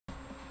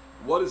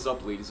What is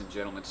up, ladies and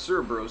gentlemen?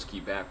 Sir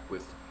Broski back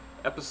with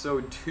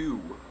episode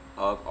 2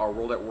 of our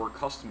World at War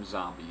Custom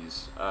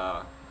Zombies.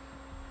 Kind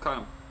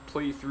of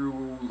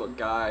playthrough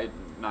guide,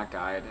 not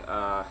guide,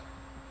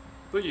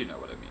 but you know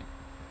what I mean.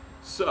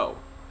 So,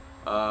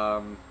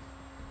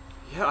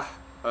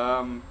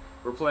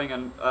 we're playing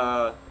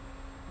a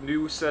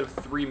new set of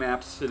 3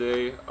 maps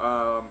today.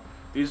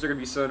 These are going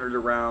to be centered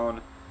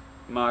around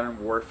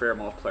Modern Warfare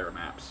multiplayer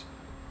maps.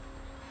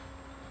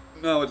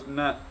 No, it's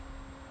not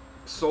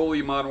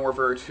solely Modern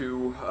Warfare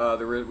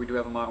 2, we do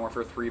have a Modern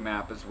Warfare 3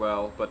 map as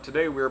well, but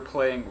today we're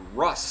playing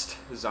Rust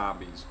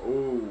Zombies.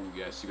 Oh,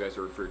 yes, you guys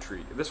are in for a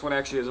treat. This one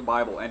actually has a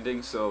Bible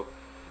ending,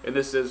 and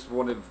this is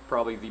one of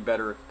probably the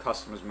better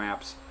customs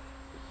maps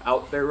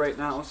out there right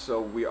now,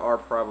 so we are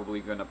probably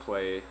going to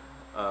play,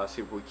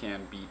 see if we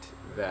can beat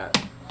that,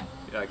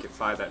 get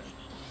by that,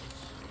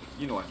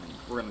 you know what I mean.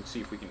 We're going to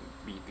see if we can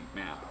beat the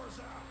map.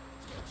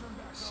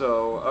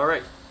 So,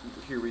 alright,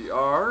 here we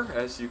are,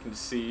 as you can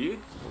see,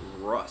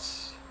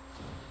 Rust.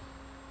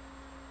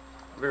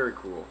 Very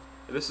cool.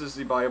 This is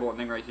the Bible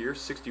ending right here,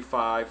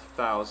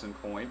 65,000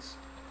 points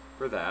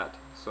for that.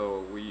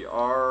 So we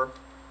are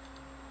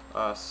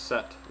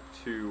set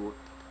to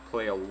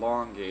play a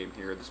long game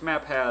here. This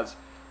map has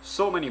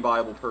so many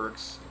Bible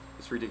perks,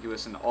 it's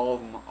ridiculous, and all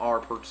of them are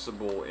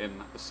purchasable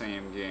in the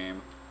same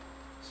game.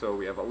 So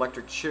we have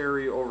Electric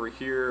Cherry over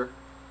here,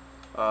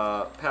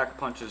 Pack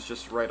Punch is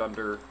just right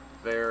under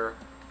there.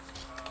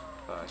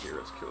 Here,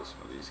 let's kill some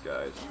of these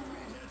guys.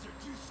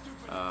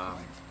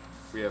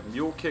 We have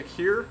Mule Kick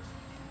here,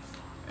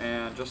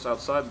 and just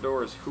outside the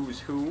door is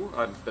Who's Who.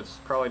 That's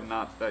probably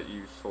not that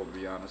useful, to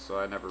be honest, so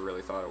I never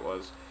really thought it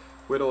was.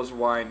 Widow's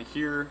Wine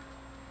here.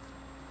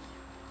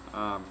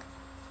 Alright,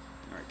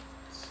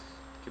 let's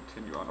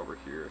continue on over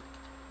here.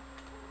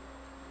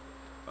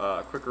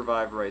 Quick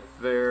Revive right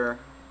there.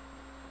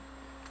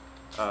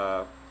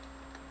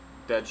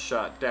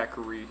 Deadshot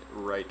Daiquiri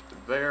right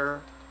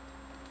there.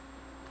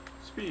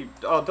 Speed,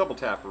 double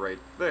tap right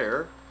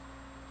there.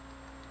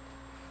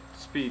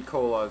 Speed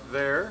Cola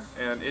there,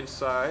 and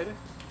inside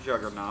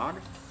Juggernog.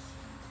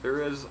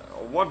 There is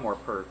one more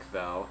perk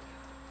though.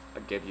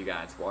 I'll give you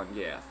guys one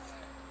guess.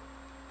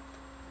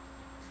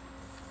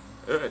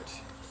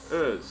 It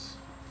is,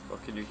 well,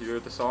 can you hear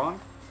the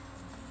song?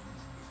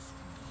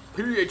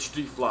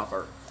 PhD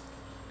Flopper.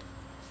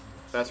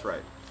 That's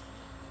right.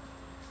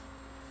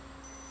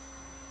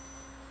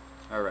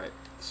 Alright,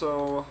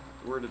 so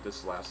where did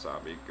this last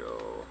zombie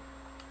go?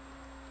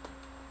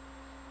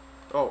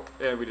 Oh,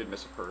 and we did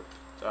miss a perk.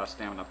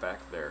 Stamina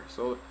back there.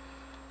 So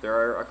there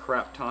are a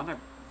crap ton.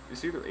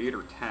 It's either 8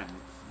 or 10,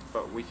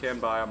 but we can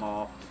buy them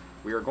all.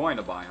 We are going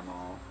to buy them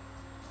all.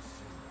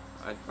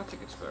 I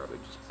think it's probably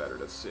just better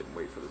to sit and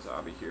wait for the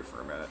zombie here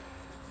for a minute.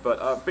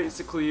 But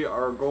basically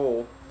our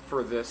goal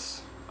for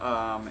this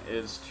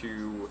is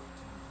to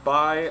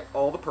buy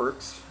all the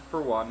perks,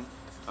 for one.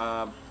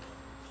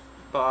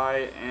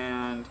 Buy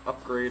and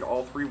upgrade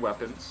all 3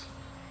 weapons.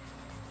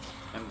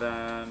 And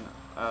then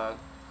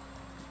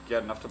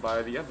get enough to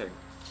buy the ending.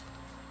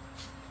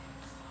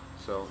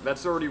 So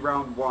that's already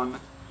round 1.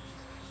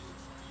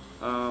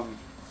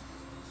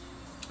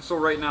 So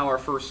right now our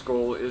first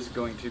goal is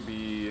going to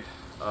be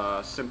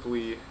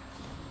simply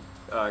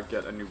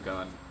get a new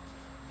gun.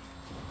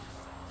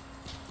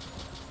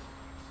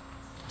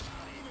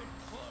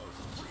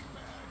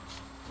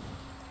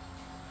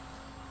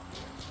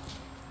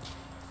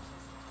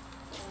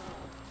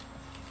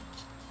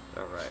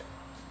 Alright.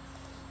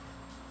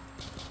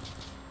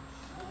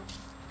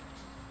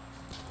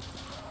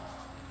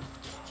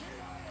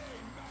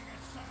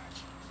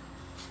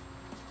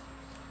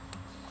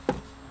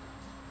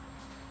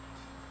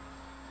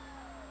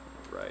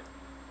 Right.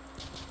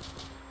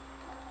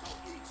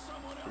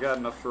 We got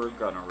enough for a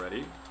gun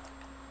already.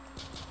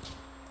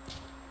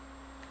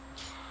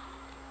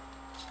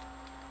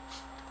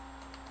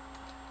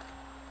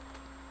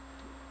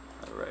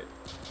 Alright.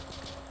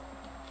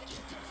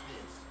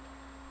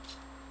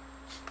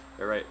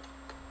 Alright.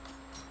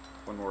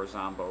 One more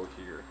Zombo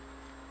here.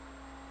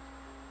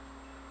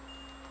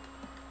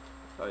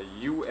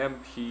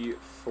 UMP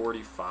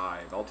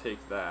 45. I'll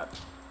take that.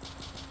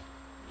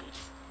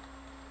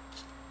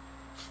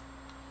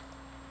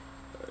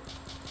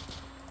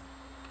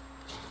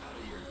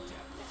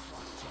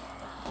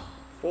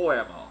 Full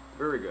ammo.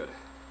 Very good.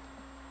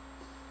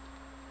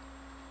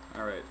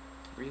 Alright.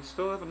 We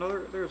still have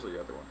another. There's the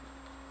other one.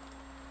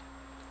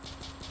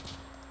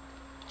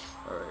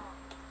 Alright.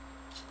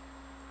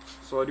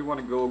 So I do want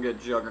to go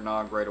get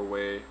Juggernog right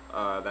away.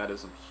 That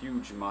is a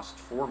huge must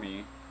for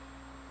me.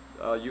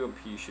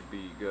 UMP should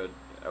be good,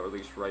 at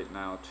least right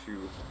now,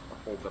 to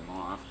hold them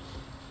off.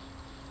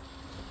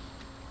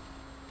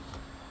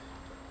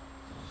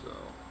 So,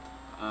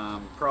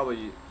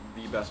 probably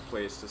the best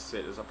place to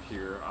sit is up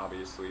here,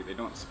 obviously. They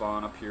don't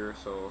spawn up here,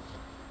 so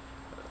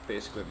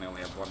basically they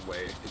only have one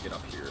way to get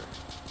up here.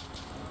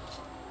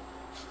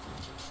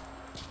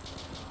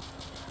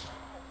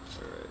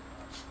 Alright.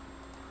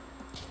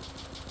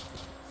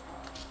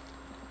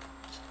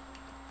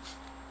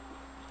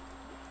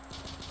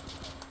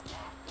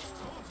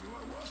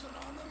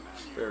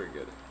 Very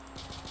good.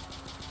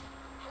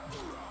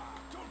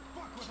 Don't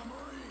fuck with the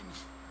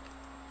Marines.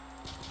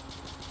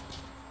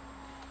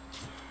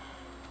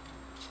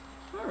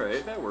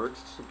 Alright, that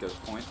works. It's a good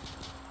point.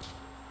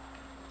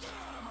 Get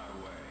out of my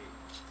way.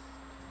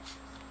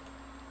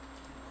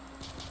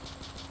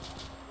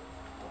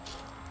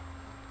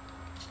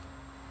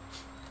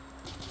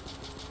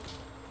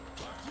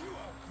 Fuck you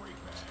up, freak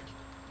bag.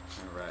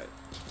 Alright.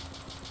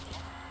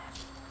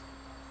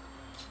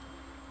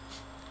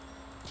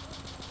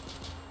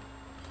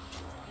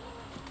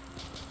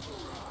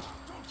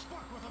 Don't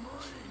fuck with the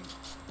Marines.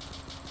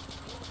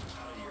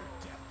 Out of your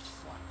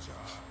depth,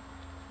 slapjaw.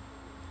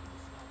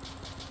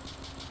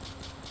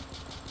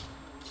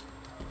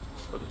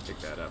 We'll just pick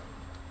that up.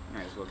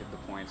 Might as well get the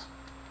points.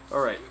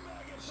 Alright,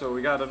 so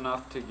we got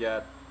enough to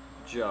get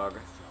Jug.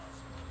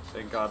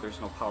 Thank God there's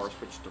no power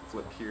switch to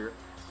flip here.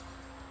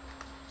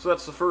 So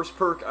that's the first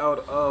perk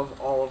out of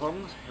all of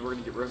them. And we're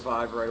going to get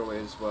revived right away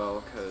as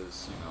well,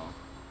 because, you know,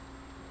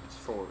 it's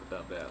for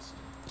the best.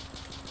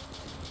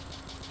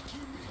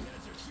 You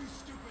meatheads are too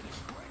stupid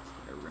and quick.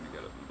 Okay, we're going to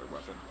get another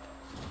weapon.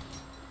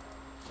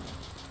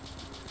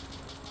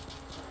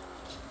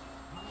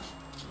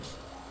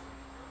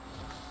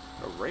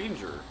 A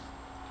ranger?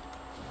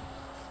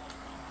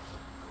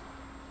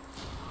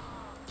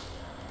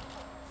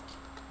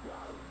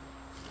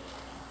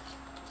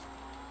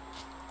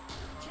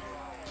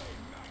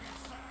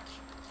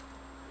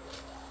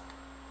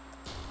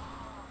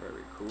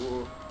 Very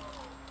cool.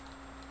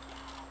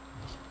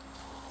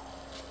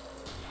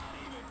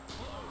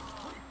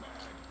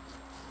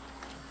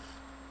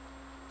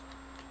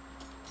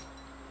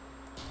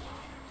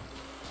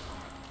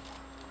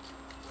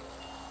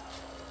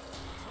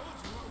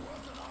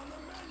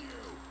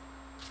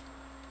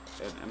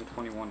 And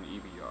M21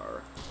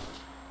 EBR.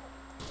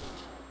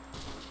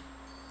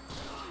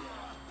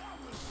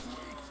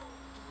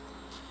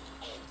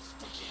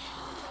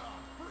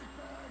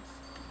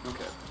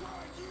 Okay.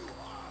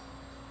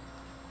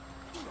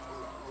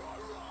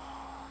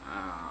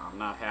 I'm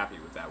not happy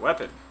with that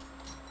weapon.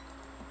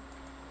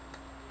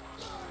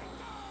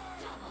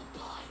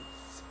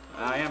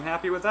 I am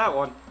happy with that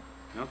one.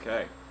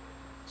 Okay.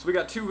 So we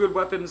got 2 good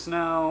weapons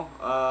now.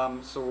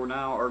 So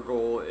now our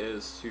goal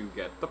is to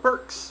get the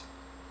perks.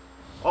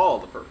 All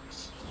the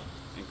perks.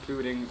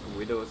 Including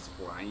Widow's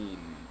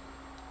Wine.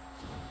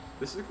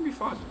 This is going to be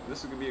fun.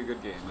 This is going to be a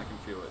good game. I can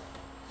feel it.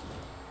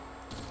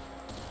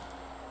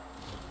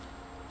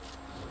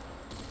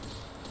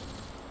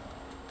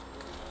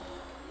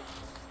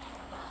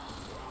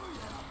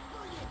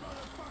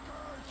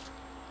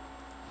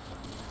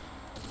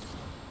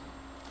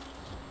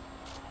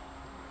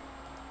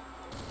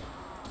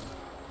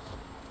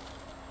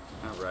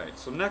 Alright,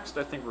 so next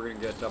I think we're going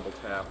to get double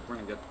tap. We're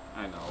going to get,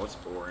 I know, it's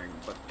boring,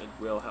 but it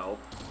will help.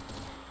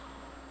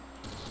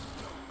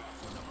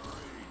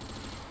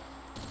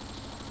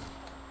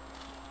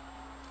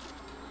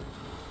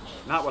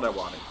 Not what I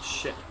wanted.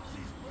 Shit.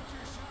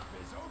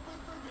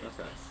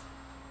 Okay.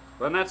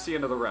 Well, and that's the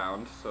end of the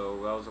round, so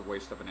that was a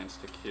waste of an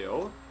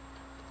insta-kill.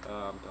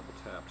 Double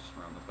tap just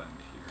around the bend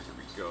here. Here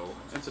we go.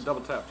 It's a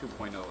double tap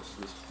 2.0,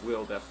 so this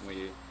will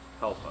definitely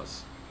help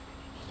us.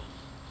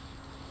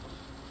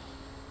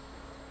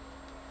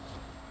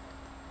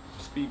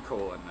 Speed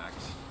Cola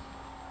next.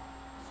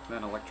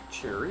 Then Electric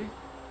Cherry.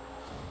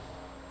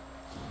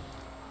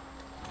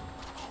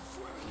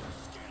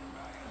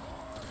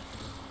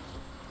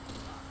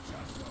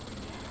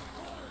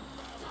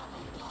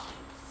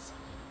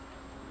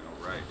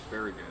 Alright,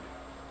 very good.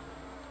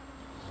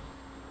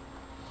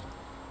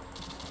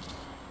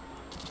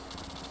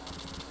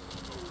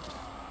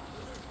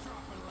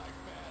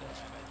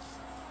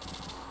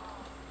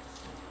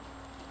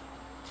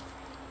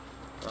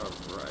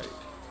 Alright.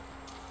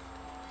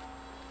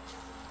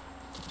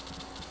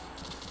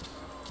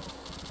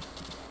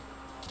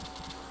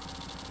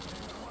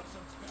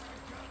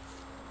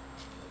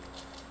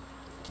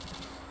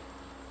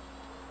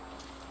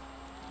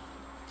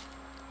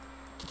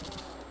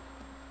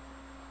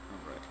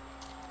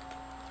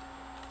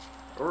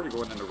 Already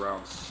going into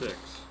round 6.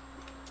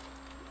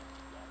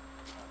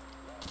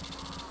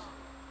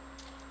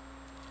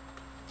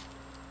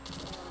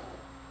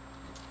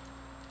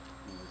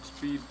 And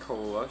Speed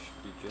Cola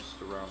should be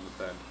just around the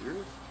bend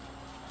here.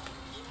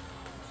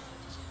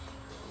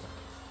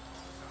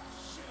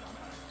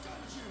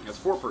 That's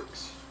 4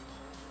 perks.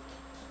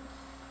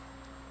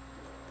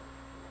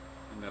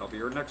 And that'll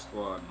be our next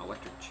one,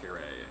 Electric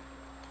Cherry.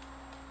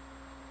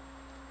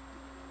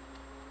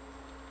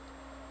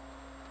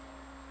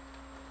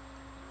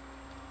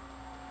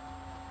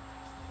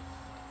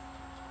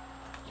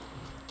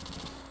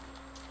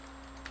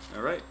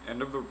 Alright,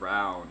 end of the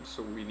round.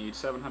 So we need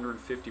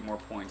 750 more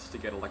points to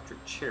get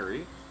Electric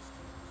Cherry.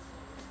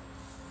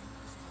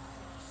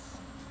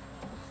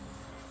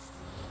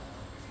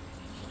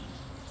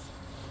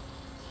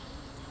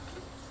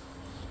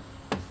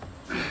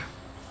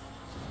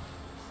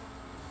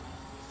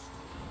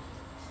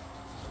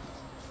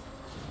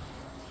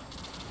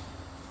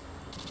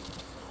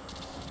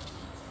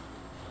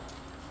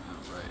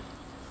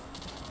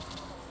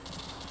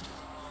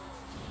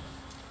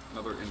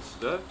 another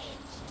Insta.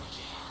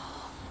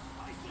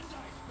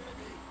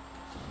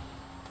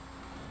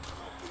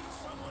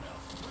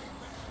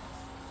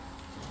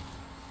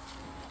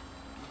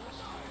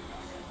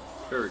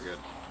 Very good.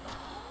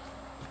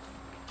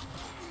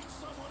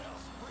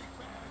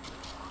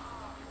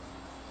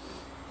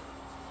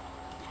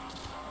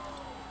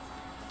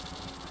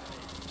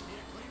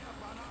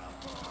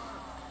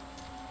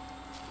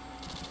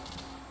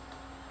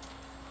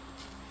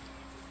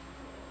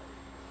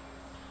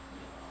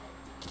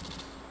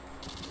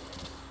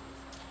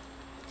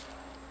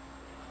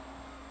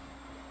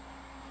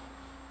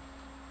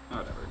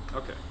 Whatever.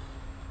 Okay.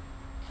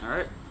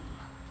 Alright.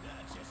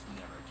 That just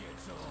never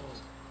gets old.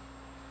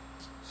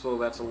 So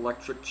that's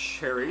Electric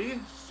Cherry.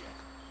 Shit.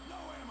 No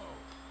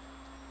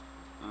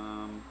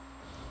ammo.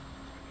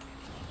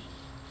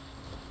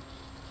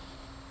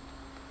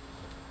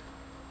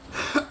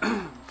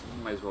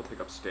 Might as well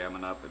pick up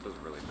Stamina up. It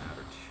doesn't really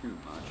matter too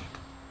much.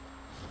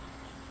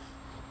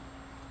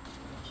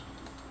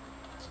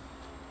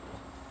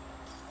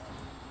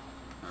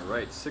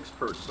 Alright, 6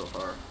 perks so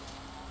far.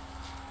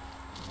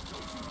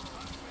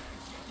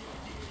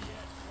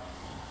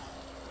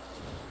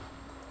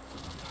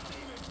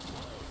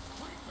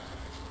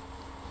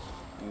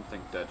 I don't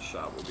think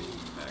Deadshot will be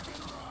mech.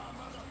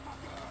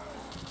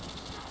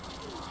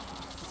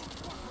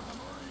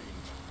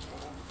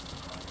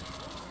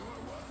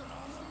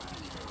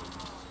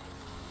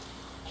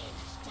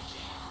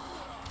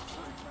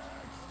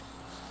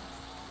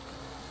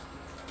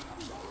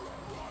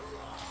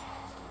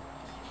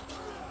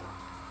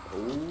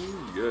 Oh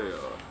yeah.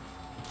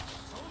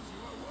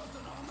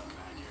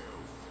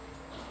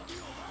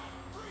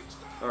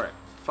 Alright,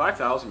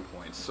 5,000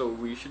 points, so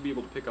we should be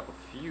able to pick up a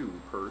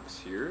few perks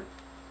here.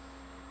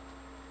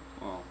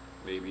 Well,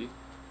 maybe.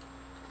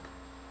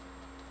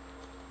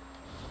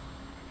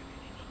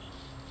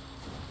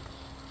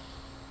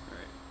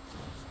 Alright.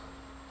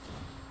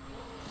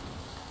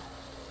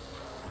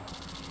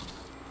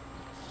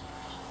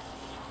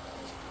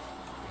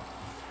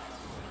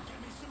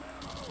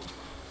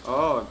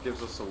 Oh, it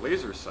gives us a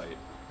laser sight.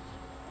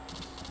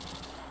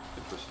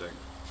 Interesting.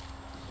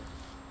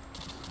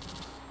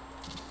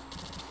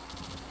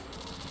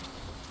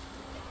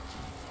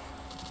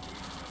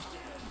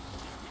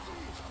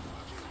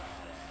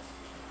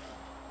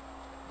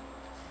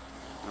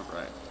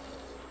 Alright.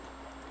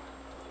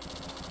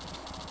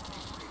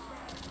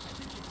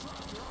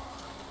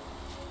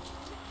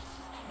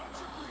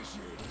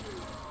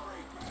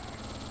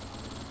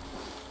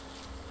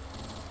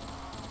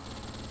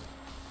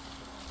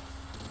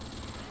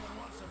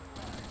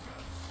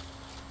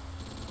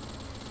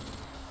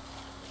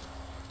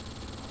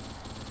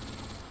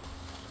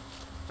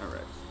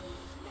 Alright.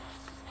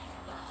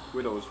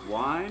 Widow's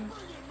Wine.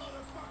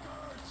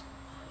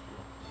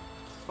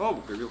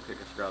 Oh, the real kick.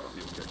 I forgot about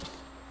Mule Kick.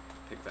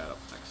 Pick that up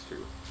next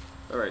too.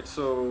 Alright,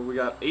 so we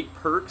got 8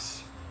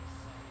 perks.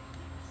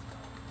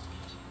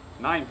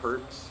 9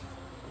 perks.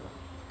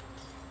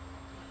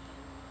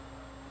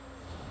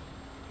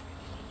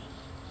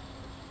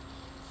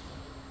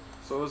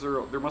 So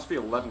there must be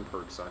 11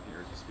 perks on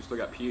here, because we still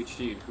got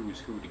PhD and Who's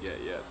Who to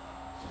get yet.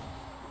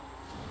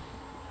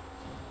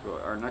 So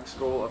our next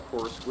goal, of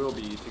course, will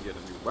be to get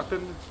a new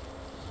weapon.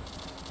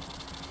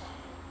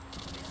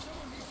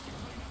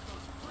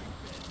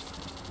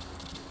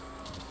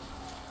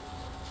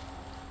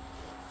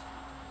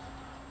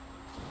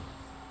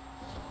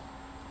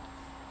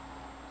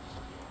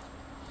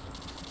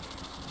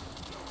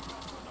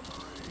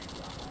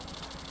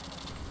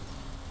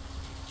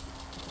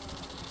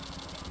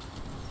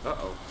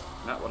 Uh-oh,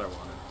 not what I wanted.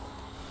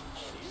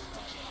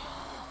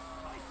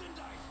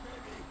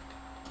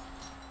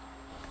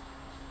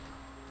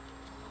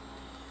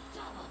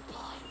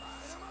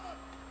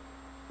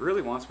 It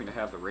really wants me to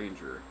have the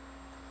Ranger.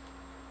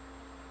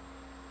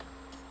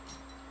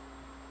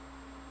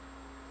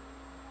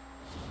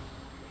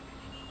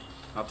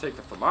 I'll take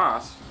the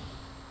FAMAS.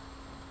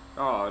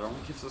 Oh, it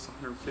only gives us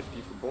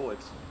 150 for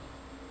bullets.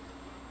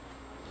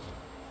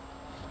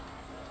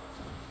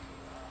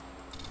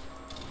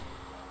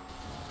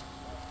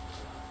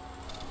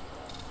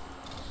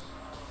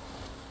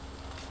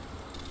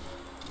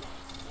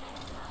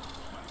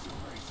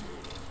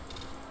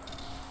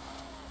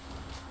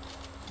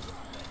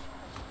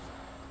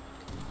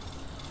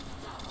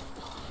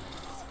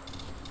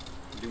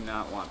 Do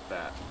not want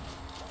that.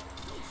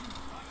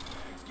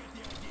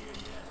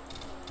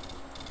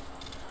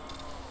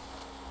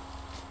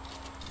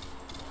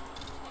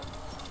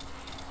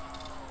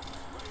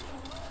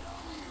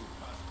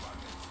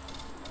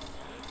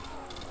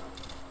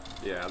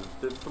 Yeah,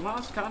 the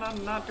FAMAS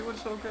kinda not doing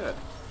so good.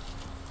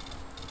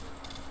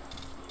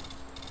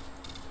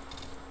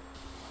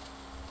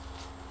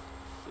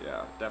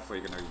 Yeah,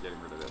 definitely gonna be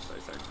getting rid of this, I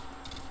think.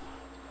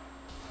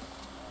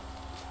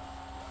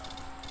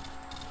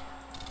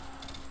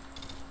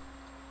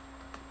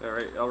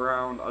 Alright,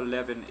 around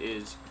 11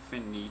 is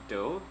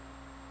finito.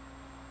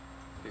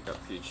 Pick up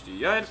PhD.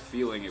 Yeah, I had a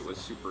feeling it was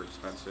super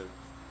expensive.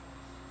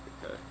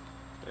 Okay.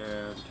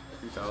 And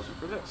 2,000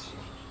 for this.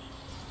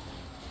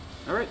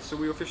 Alright, so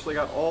we officially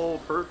got all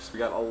perks. We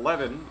got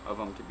 11 of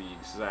them to be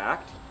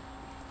exact.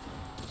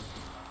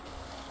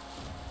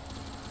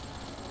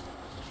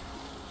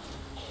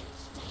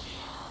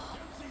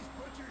 Dempsey's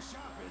Butcher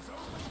Shop is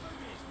open for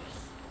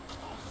business.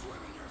 I'll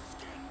swim in your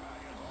skin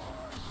bag and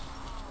hard.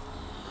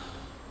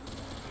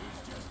 Who's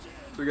just in?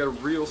 So we got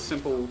a real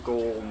simple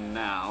goal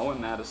now,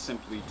 and that is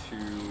simply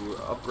to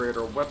upgrade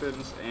our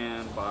weapons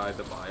and buy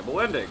the viable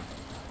ending.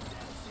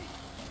 Dempsey,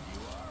 you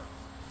are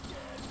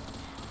dead.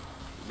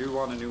 We do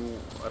want a new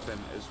weapon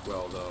as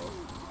well, though.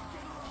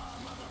 Fucking raw,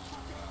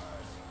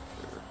 motherfuckers.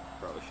 Sure,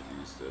 probably should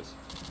use this.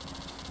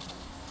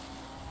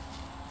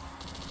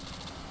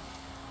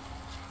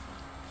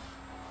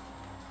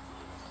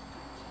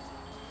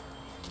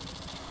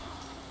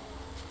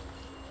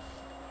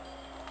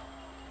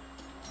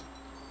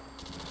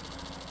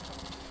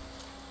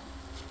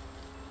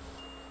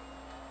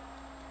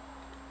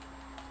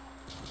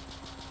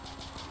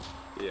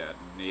 Yeah,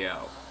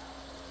 meow.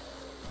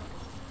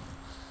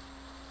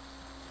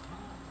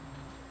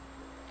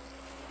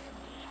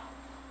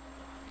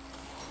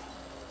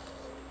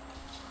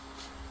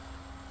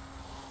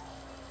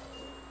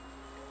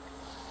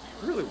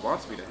 He really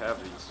wants me to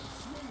have these.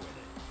 Swim with it.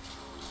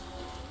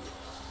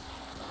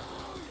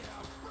 Oh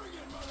yeah, bring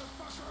it,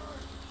 motherfuckers.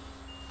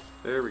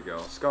 There we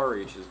go. Scar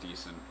H is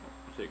decent.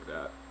 I'll take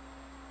that.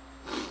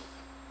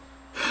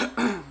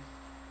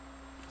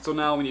 So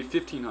now we need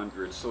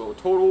 1,500. So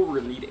total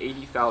we're gonna need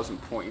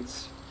 80,000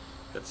 points.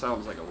 That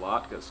sounds like a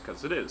lot,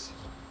 because it is.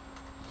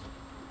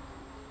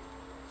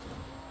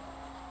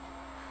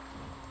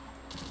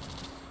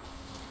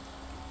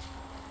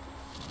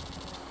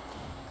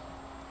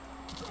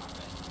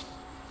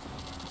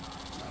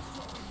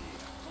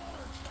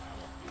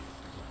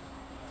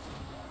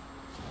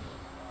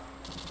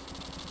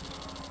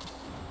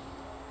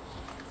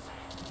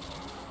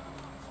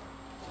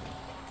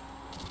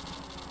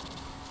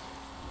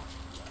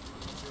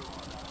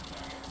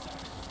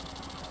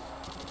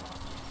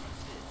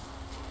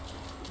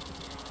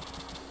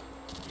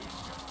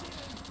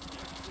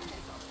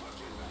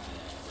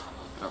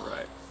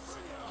 Alright.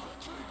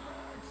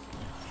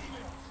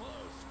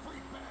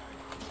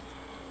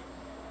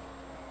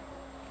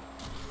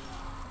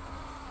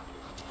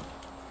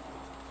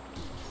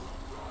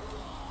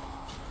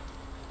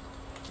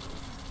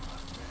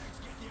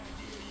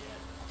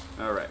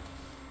 Alright.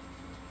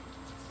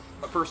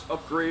 First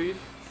upgrade.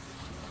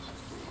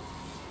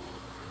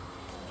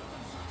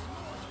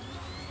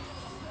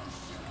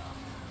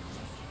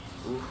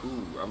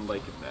 Ooh, I'm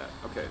liking that.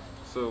 Okay,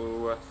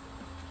 so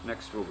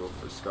next we'll go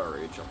for Scar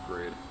H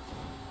upgrade.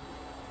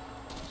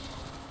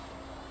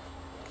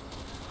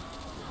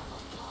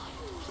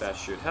 That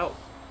should help.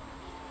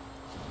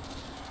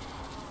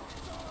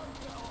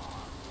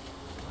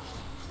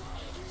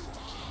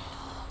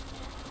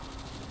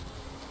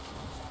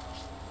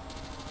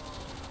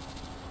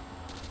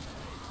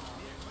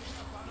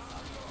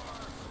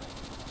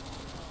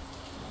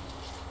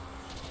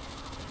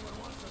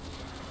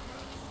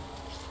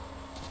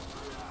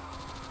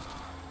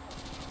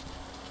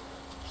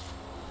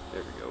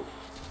 There we go.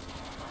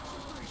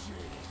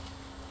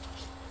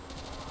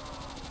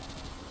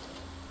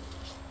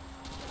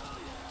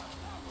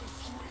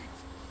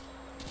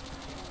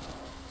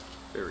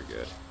 Very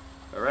good.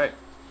 Alright.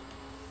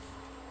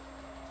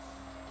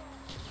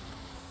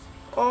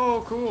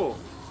 Oh, cool!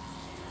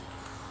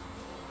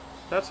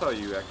 That's how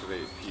you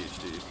activate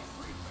PhD.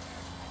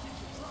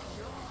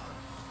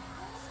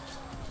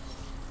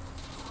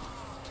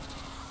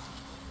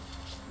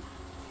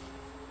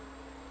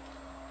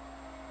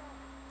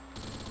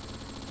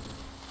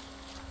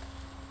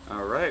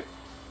 Alright.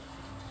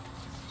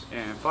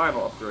 And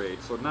final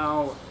upgrade. So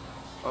now,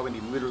 all we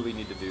literally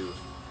need to do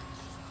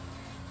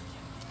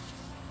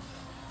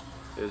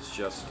is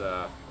just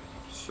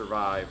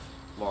survive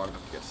long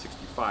enough to get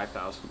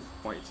 65,000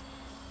 points.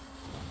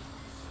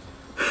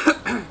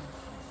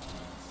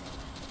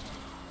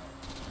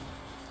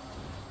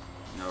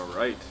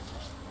 Alright.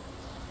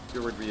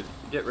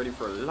 Get ready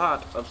for a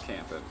lot of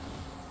camping.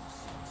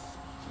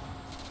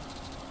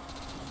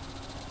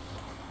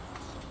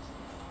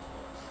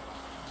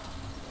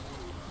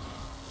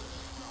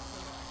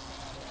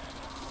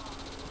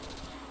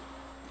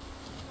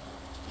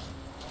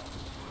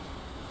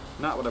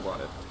 Not what I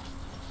wanted.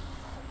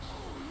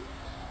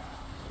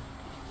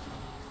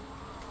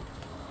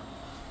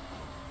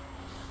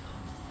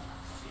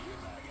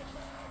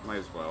 Might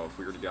as well if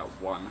we already got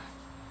one.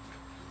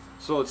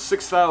 So it's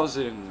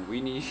 6,000. We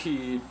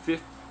need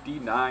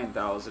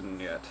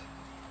 59,000 yet.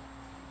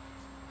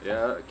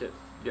 Yeah,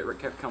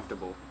 get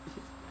comfortable.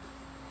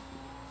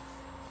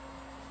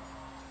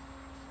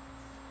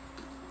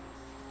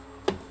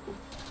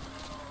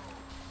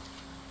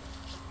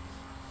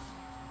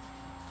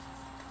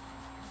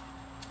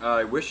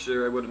 I wish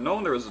I would have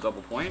known there was a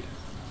double point.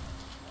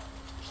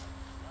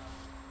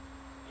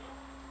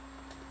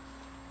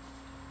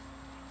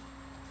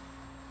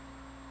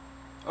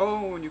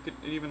 Oh, and it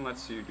even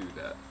lets you do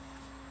that.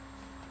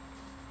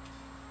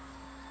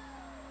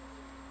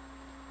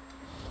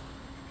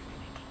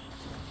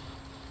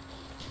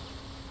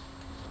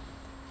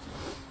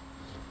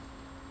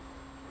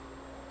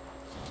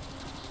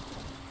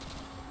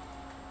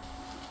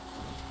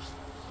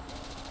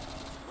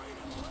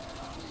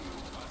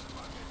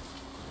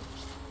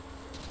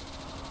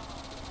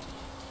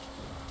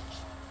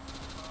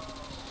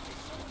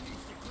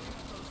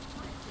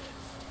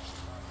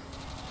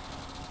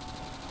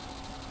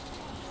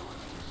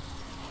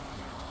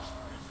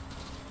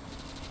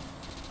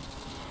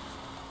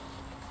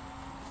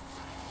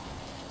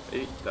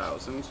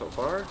 30,000 so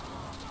far.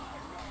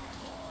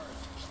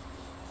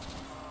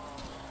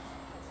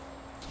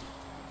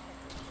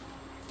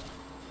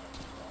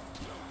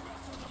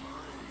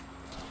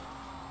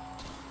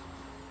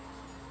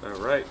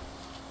 Alright.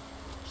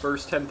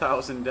 First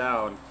 10,000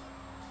 down.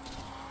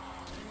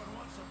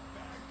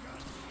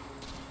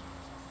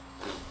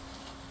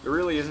 There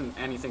really isn't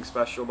anything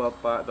special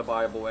about the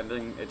Bible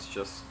ending. It's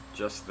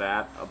just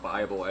that, a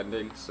Bible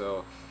ending.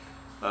 So,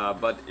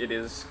 but it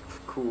is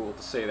cool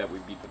to say that we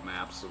beat the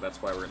map, so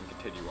that's why we're going to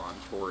continue on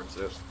towards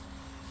it.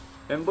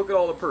 And look at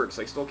all the perks.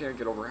 I still can't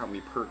get over how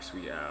many perks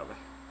we have.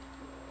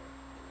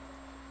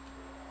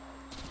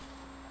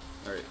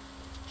 Alright.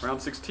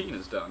 Round 16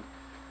 is done.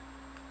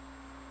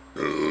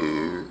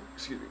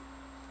 Excuse me.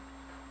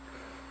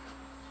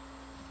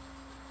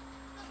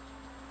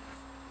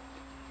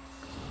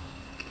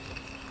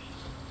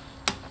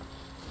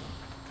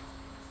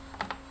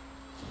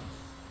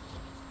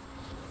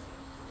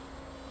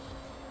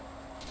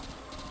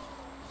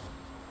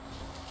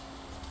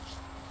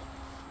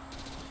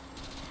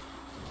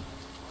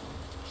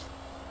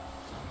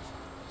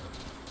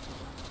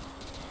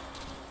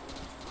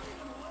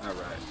 All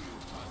right.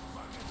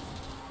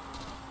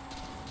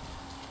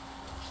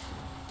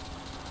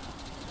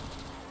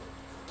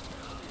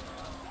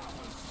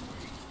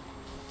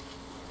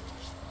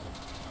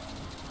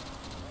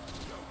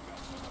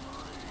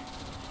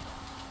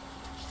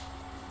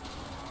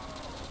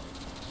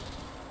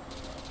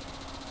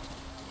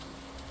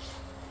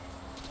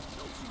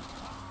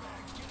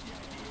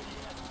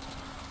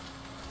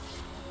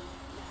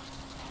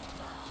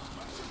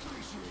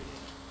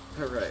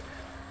 All right.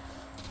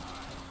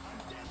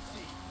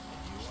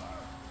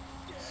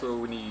 So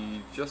we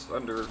need just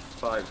under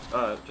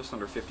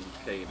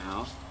 50K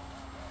now.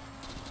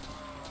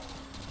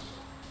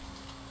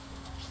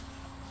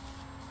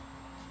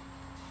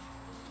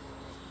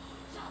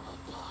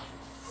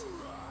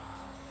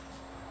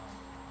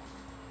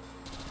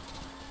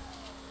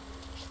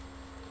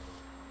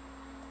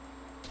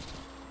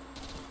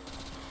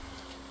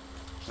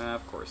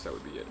 Of course, that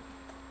would be it.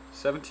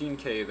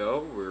 17K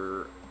though,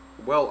 we're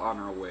well on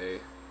our way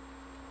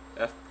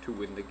to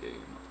win the game.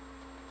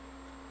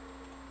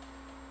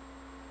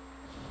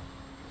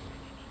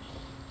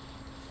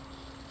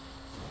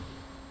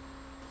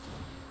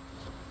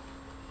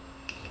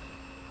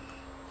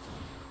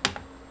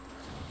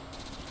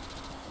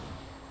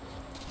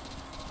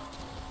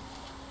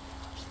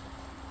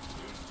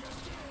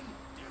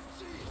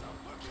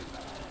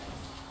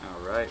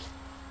 All right.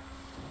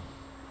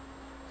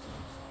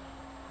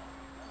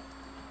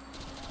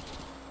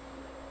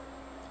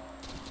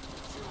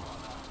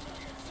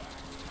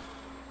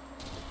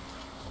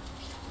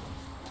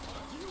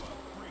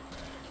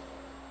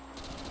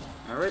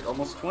 All right,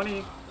 almost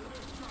 20.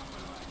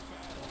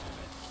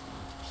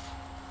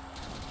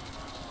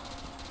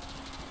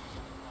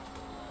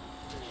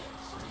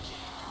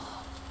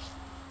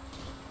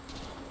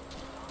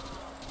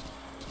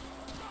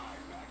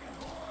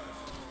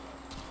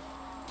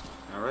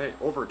 All right,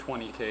 over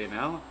 20K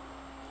now.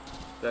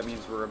 That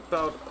means we're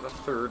about a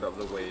third of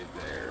the way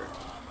there.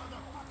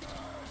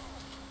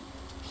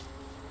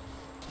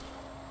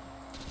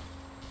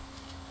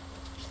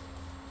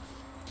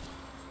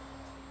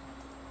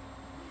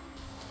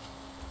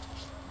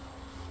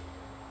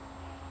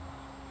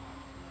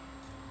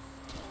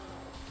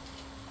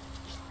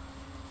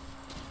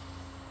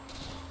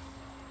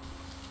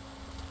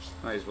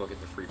 Might as well get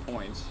the free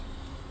points.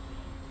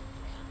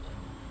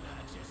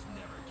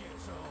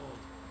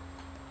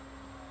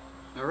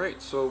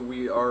 Alright, so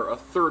we are a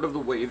third of the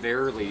way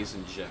there, ladies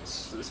and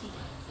gents.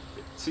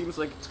 It seems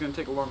like it's going to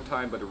take a long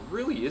time, but it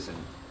really isn't.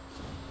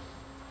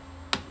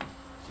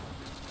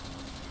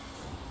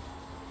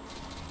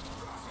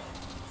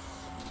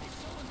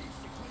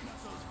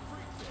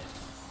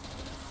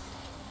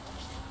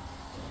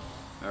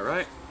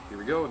 Alright, here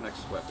we go,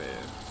 next weapon.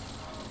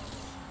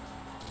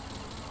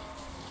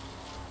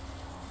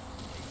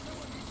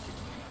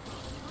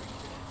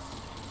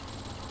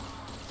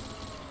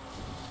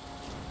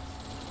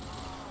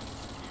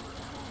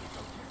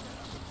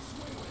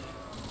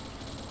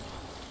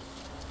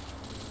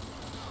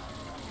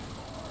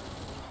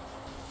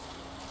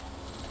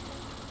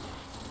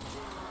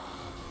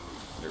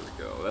 There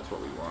we go, that's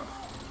what we want.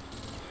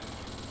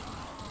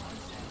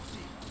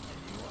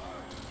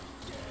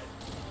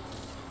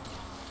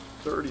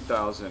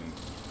 $30,000,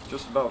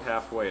 just about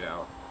halfway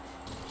now.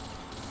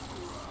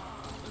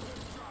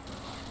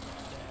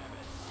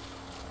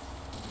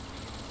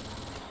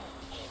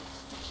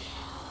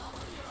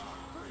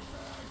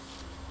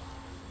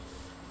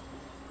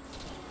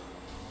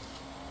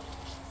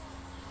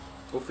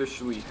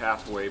 Officially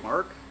halfway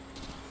mark.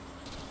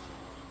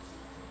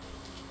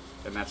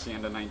 And that's the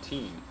end of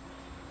 19.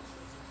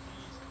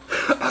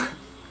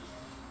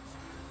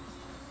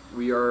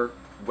 We are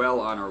well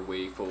on our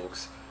way,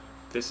 folks.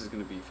 This is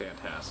going to be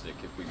fantastic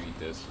if we beat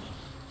this.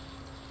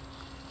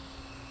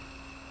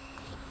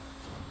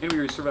 And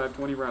we survived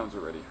 20 rounds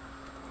already.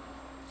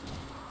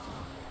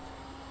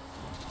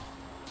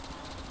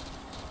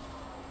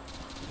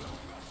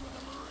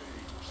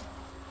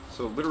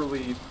 So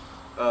literally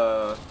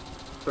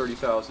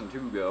 30,000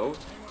 to go.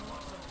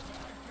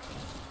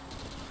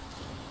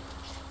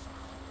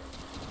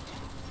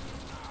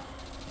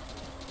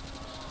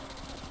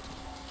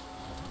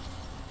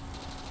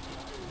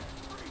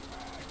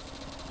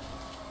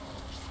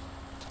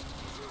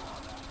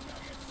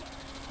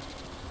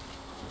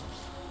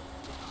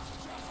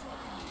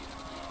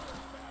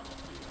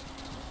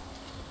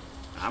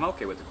 I'm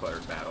okay with the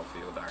cluttered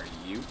battlefield, are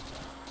you?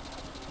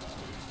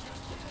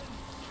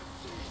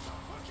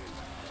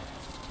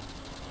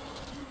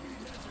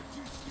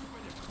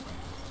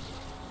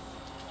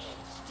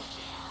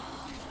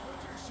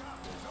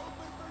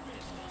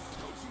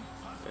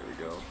 There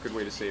we go. Good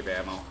way to save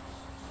ammo.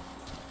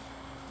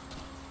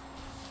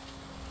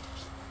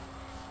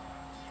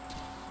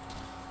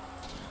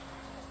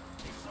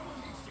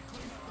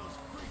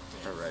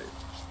 Alright.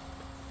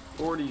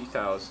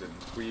 40,000.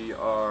 We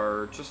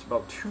are just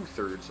about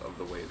 2/3 of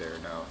the way there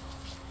now.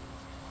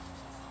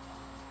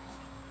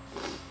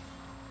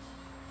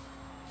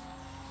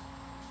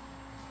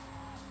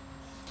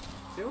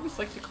 They always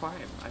like to climb.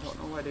 I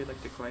don't know why they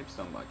like to climb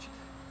so much.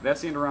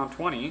 That's the end of round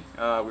 20.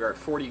 We are at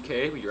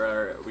 40k.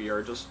 We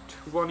are just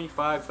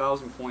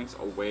 25,000 points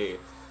away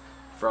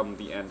from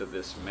the end of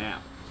this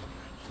map.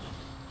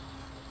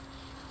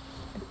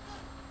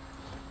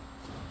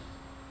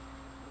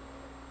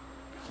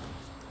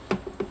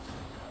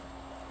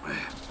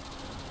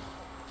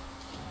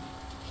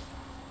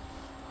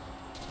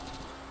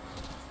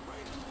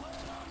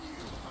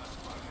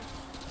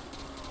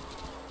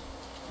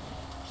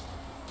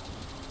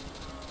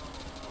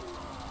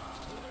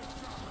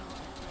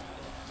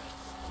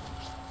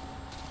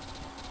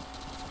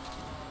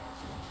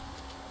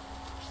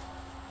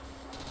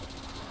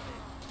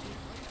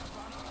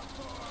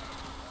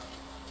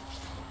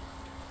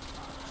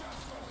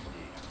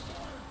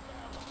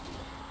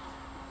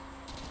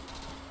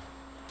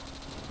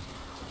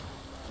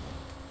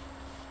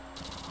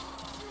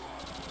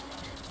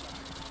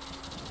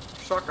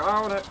 Suck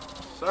on it!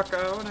 Suck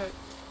on it!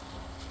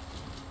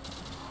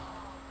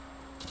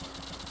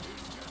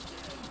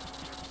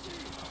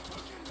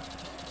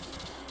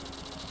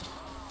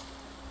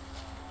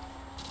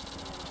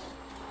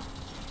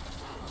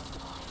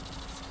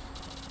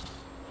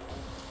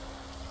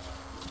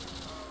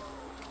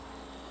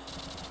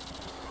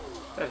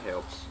 That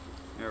helps.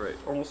 Alright,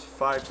 almost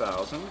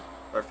 5,000,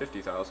 or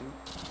 50,000.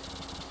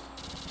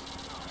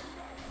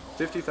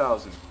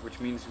 50,000, which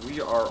means we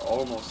are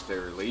almost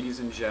there, ladies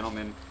and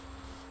gentlemen.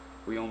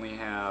 We only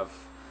have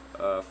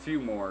a few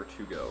more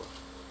to go.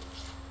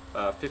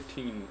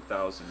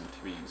 15,000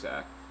 to be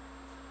exact.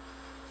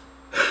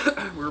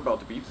 We're about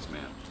to beat this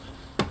man.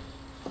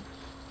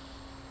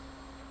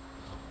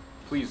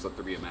 Please let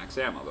there be a max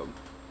ammo though.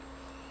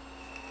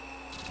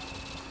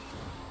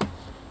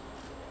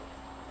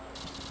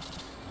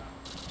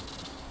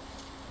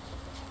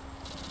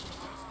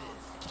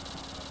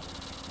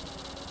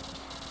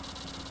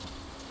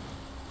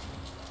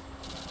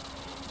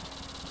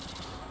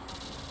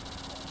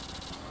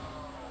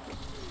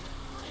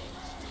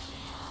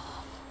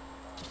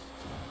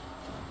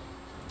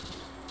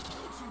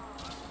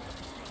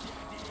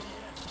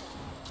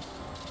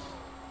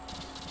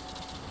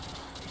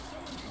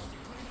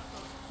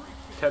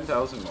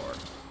 $10,000 more.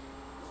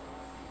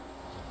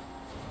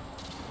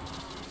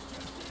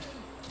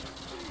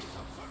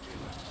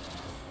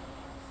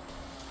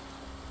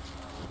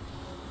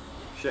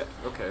 Shit,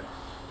 okay.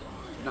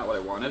 Not what I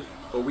wanted.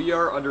 But we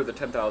are under the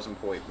 10,000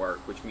 point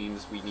mark, which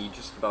means we need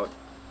just about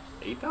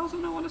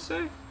 8,000, I want to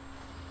say?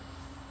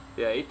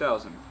 Yeah,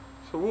 8,000.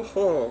 So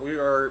we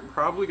are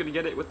probably going to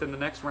get it within the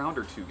next round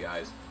or two,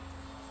 guys.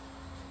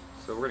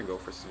 So we're going to go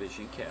for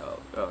civilian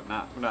casualty. Oh,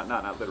 not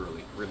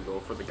literally. We're going to go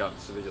for the gun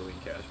civilian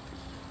casualty.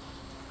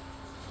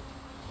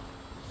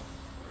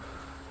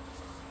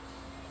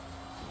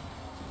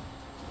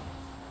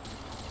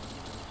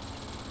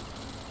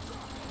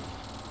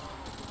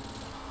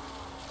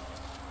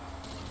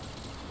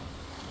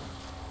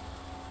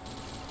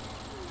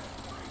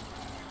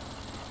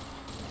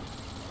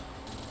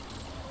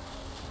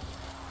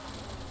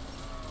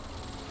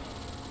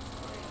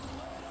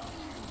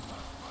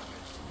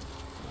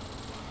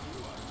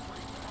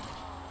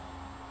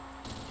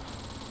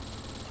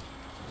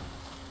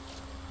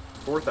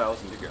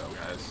 $4,000 to go,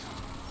 guys.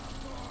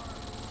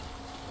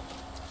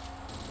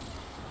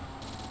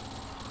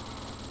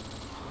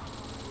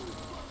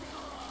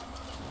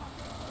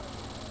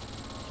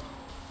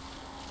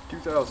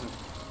 $2,000.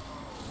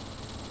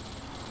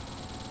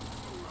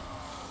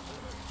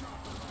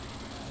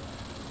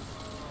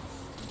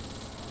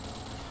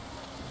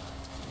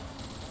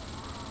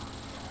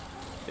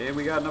 And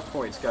we got enough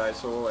points, guys,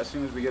 so as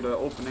soon as we get an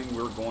opening,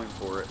 we're going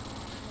for it.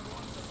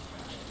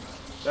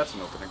 That's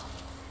an opening.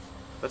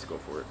 Let's go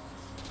for it.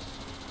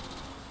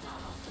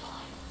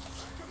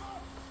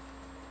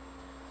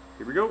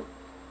 Here we go.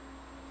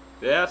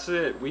 That's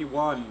it. We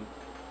won.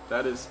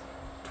 That is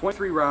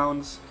 23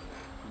 rounds.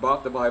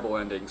 Bought the Bible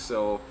ending.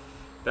 So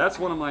That's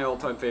one of my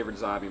all-time favorite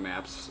zombie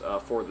maps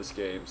for this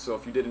game. So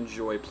if you did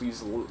enjoy,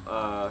 please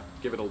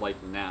give it a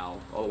like now.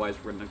 Otherwise,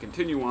 we're going to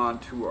continue on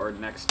to our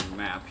next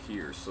map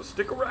here. So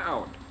stick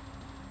around.